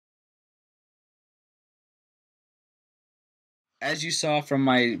as you saw from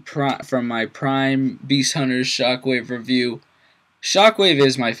my Prime Beast Hunters Shockwave review, Shockwave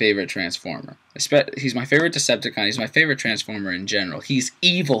is my favorite Transformer. He's my favorite Decepticon. He's my favorite Transformer in general. He's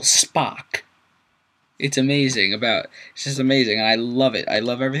evil Spock. It's amazing. It's just amazing, and I love it. I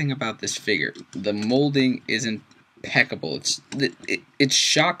love everything about this figure. The molding is impeccable. It's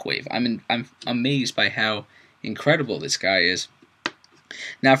Shockwave. I'm amazed by how incredible this guy is.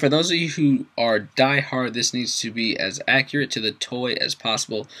 Now, for those of you who are die-hard, this needs to be as accurate to the toy as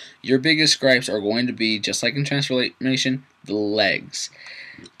possible. Your biggest gripes are going to be, just like in Transformation, the legs.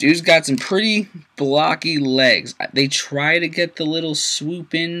 Dude's got some pretty blocky legs. They try to get the little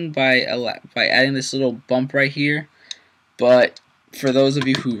swoop in by adding this little bump right here, but for those of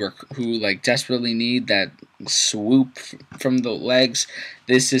you who like desperately need that swoop from the legs,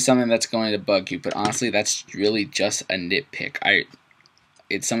 this is something that's going to bug you. But honestly, that's really just a nitpick.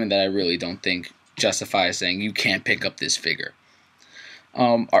 It's something that I really don't think justifies saying you can't pick up this figure.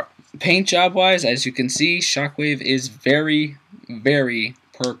 Our paint job wise, as you can see, Shockwave is very, very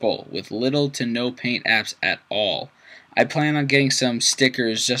purple with little to no paint apps at all. I plan on getting some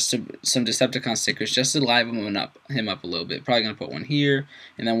stickers, some Decepticon stickers, just to liven him up a little bit. Probably gonna put one here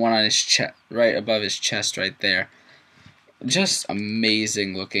and then one on his chest, right above his chest, right there. Just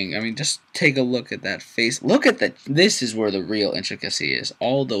amazing looking. I mean, just take a look at that face. Look at that. This is where the real intricacy is.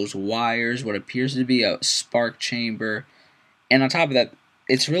 All those wires, what appears to be a spark chamber, and on top of that,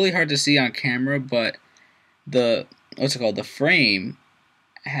 it's really hard to see on camera, but the frame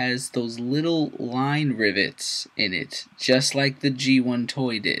has those little line rivets in it, just like the G1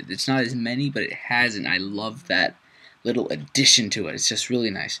 toy did. It's not as many, but it has, and I love that little addition to it. It's just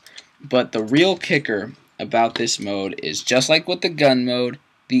really nice. But the real kicker about this mode is, just like with the gun mode,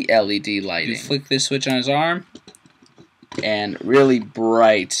 the LED lighting. You flick this switch on his arm, and really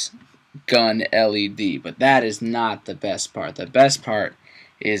bright gun LED. But that is not the best part. The best part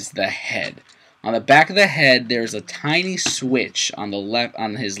is the head. On the back of the head, there's a tiny switch on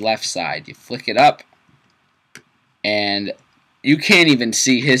his left side. You flick it up, and you can't even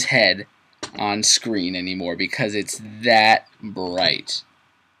see his head on screen anymore because it's that bright.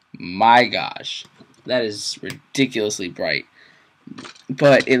 My gosh, that is ridiculously bright.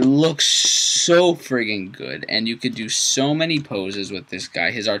 But it looks so friggin' good, and you could do so many poses with this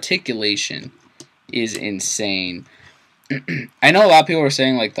guy. His articulation is insane. I know a lot of people are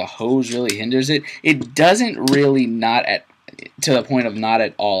saying like the hose really hinders it. It doesn't really, to the point of not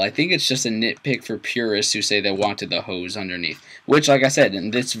at all. I think it's just a nitpick for purists who say they wanted the hose underneath. Which, like I said,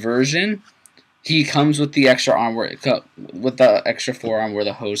 in this version, he comes with the extra arm with the extra forearm where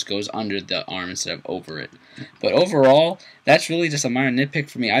the hose goes under the arm instead of over it. But overall, that's really just a minor nitpick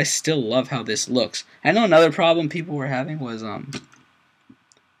for me. I still love how this looks. I know another problem people were having was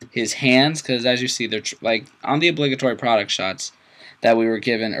his hands, because as you see, they're like on the obligatory product shots that we were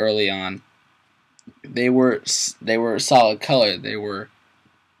given early on. They were solid color. They were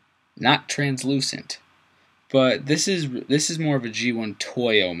not translucent. But this is more of a G1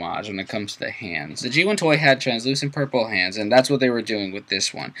 toy homage when it comes to the hands. The G1 toy had translucent purple hands, and that's what they were doing with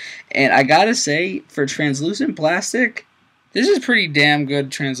this one. And I gotta say, for translucent plastic, this is pretty damn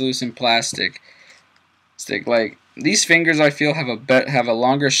good translucent plastic. Like, these fingers, I feel, have a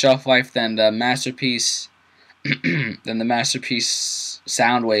longer shelf life than the Masterpiece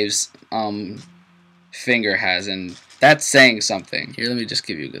Soundwave's finger has, and that's saying something. Here, let me just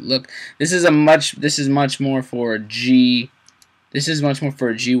give you a good look. This is much more for a G1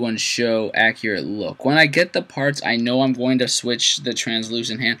 show accurate look. When I get the parts, I know I'm going to switch the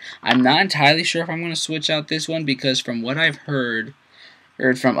translucent hand. I'm not entirely sure if I'm going to switch out this one, because from what I've heard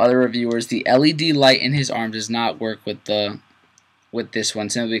from other reviewers, the LED light in his arm does not work with this one,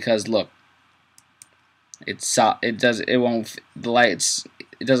 simply because look, it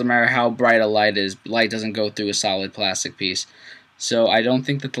doesn't matter how bright a light is, light doesn't go through a solid plastic piece. So I don't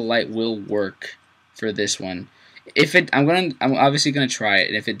think that the light will work for this one. I'm obviously gonna try it,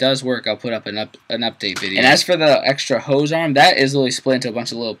 and if it does work, I'll put up an update video. And as for the extra hose arm, that is really split into a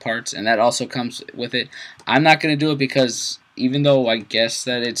bunch of little parts, and that also comes with it. I'm not gonna do it because, even though I guess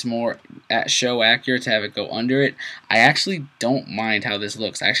that it's more show accurate to have it go under it, I actually don't mind how this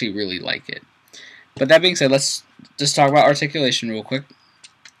looks. I actually really like it. But that being said, let's just talk about articulation real quick.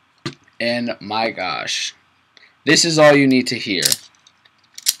 And my gosh, this is all you need to hear.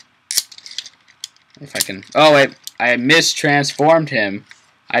 If I can... Oh, wait. I mistransformed him.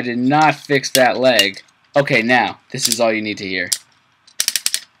 I did not fix that leg. Okay, now, this is all you need to hear.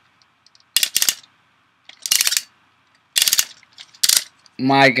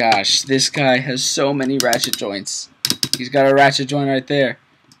 My gosh, this guy has so many ratchet joints. He's got a ratchet joint right there.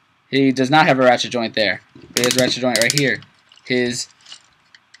 He does not have a ratchet joint there, but he has a ratchet joint right here. his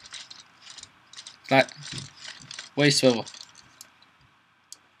waist swivel.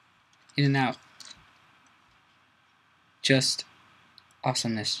 In and out. Just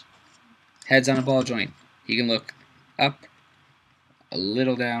awesomeness. Head's on a ball joint. He can look up, a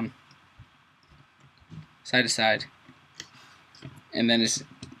little down, side to side. And then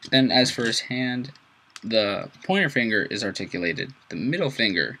as for his hand, the pointer finger is articulated. The middle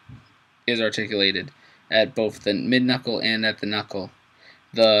finger is articulated at both the mid-knuckle and at the knuckle.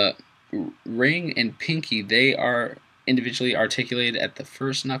 The ring and pinky, they are individually articulated at the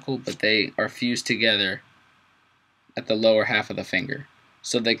first knuckle, but they are fused together at the lower half of the finger.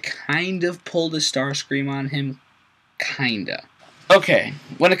 So they kind of pulled a Starscream on him. Kinda. Okay,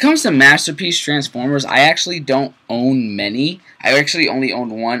 when it comes to Masterpiece Transformers, I actually don't own many. I actually only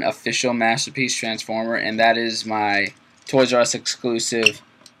own one official Masterpiece Transformer, and that is my Toys R Us exclusive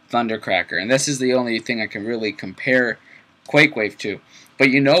Thundercracker. And this is the only thing I can really compare Quakewave to. But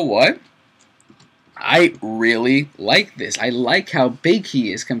you know what? I really like this. I like how big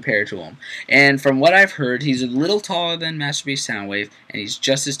he is compared to him. And from what I've heard, he's a little taller than Masterpiece Soundwave, and he's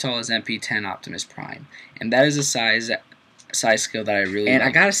just as tall as MP10 Optimus Prime. And that is a size scale that I really like. And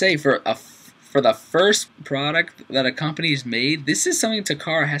I gotta say, for the first product that a company's made, this is something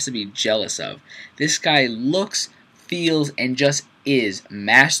Takara has to be jealous of. This guy looks, feels, and just is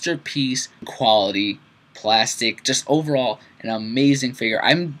masterpiece quality plastic. Just overall an amazing figure.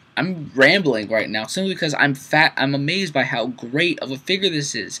 I'm rambling right now simply because I'm amazed by how great of a figure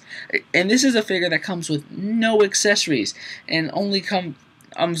this is. And this is a figure that comes with no accessories and only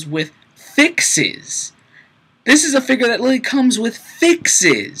comes with fixes. This is a figure that literally comes with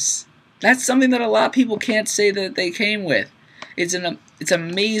fixes. That's something that a lot of people can't say that they came with. It's an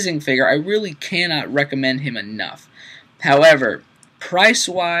amazing figure. I really cannot recommend him enough. However,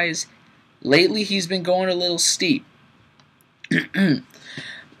 price-wise, lately he's been going a little steep.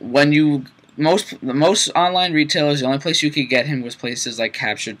 Most online retailers, the only place you could get him was places like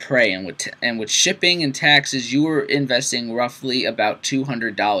Captured Prey, and with shipping and taxes, you were investing roughly about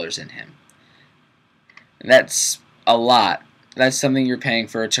 $200 in him. That's a lot. That's something you're paying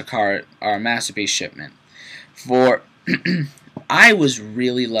for a Takara or a Masterpiece shipment. I was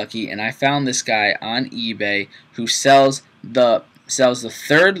really lucky, and I found this guy on eBay who sells the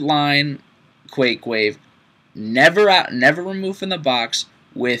third line Quakewave, never removed from the box,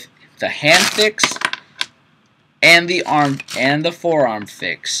 with the hand fix and the arm and the forearm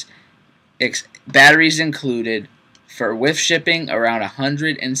fix, batteries included, with shipping around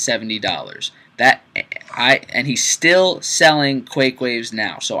 $170. And he's still selling Quakewaves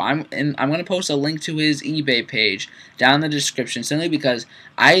now. So I'm going to post a link to his eBay page down in the description, simply because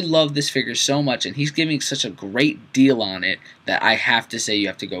I love this figure so much, and he's giving such a great deal on it that I have to say you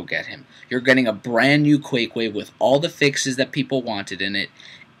have to go get him. You're getting a brand new Quakewave with all the fixes that people wanted in it.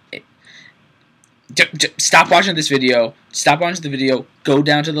 Stop watching this video. Stop watching the video. Go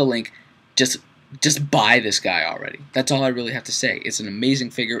down to the link. Just buy this guy already. That's all I really have to say. It's an amazing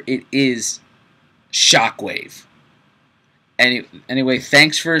figure. It is Shockwave. Anyway,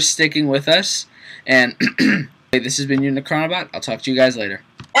 thanks for sticking with us, and this has been Unicronobot. I'll talk to you guys later.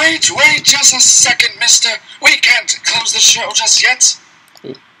 Wait just a second, mister. We can't close the show just yet.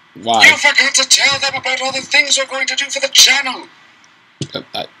 Why? You forgot to tell them about all the things we're going to do for the channel.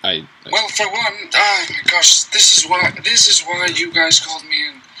 Well, for one, oh my gosh, this is why you guys called me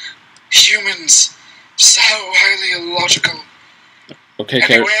humans. So highly illogical. Okay,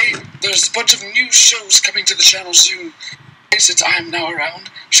 anyway, there's a bunch of new shows coming to the channel soon. Since I am now around,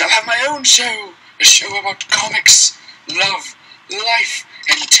 shall have my own show. A show about comics, love, life,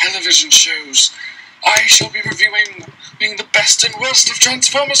 and television shows. I shall be reviewing the best and worst of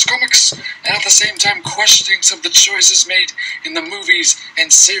Transformers comics, and at the same time questioning some of the choices made in the movies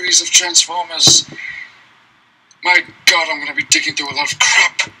and series of Transformers. My god, I'm gonna be digging through a lot of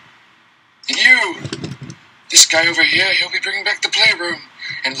crap. And you, this guy over here, he'll be bringing back the Playroom,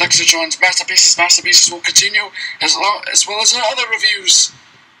 and Lexatron's Masterpieces will continue, as well as our other reviews.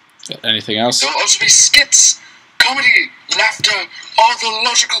 Anything else? There will also be skits, comedy, laughter, all the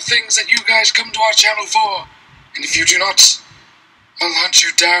logical things that you guys come to our channel for. And if you do not, I'll hunt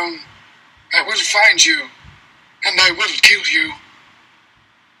you down. I will find you, and I will kill you.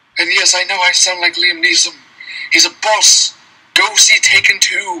 And yes, I know I sound like Liam Neeson. He's a boss. Go see Taken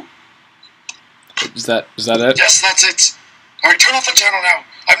 2. Is that it? Yes, that's it. Alright, turn off the channel now.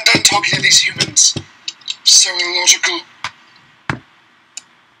 I'm done talking to these humans. So illogical.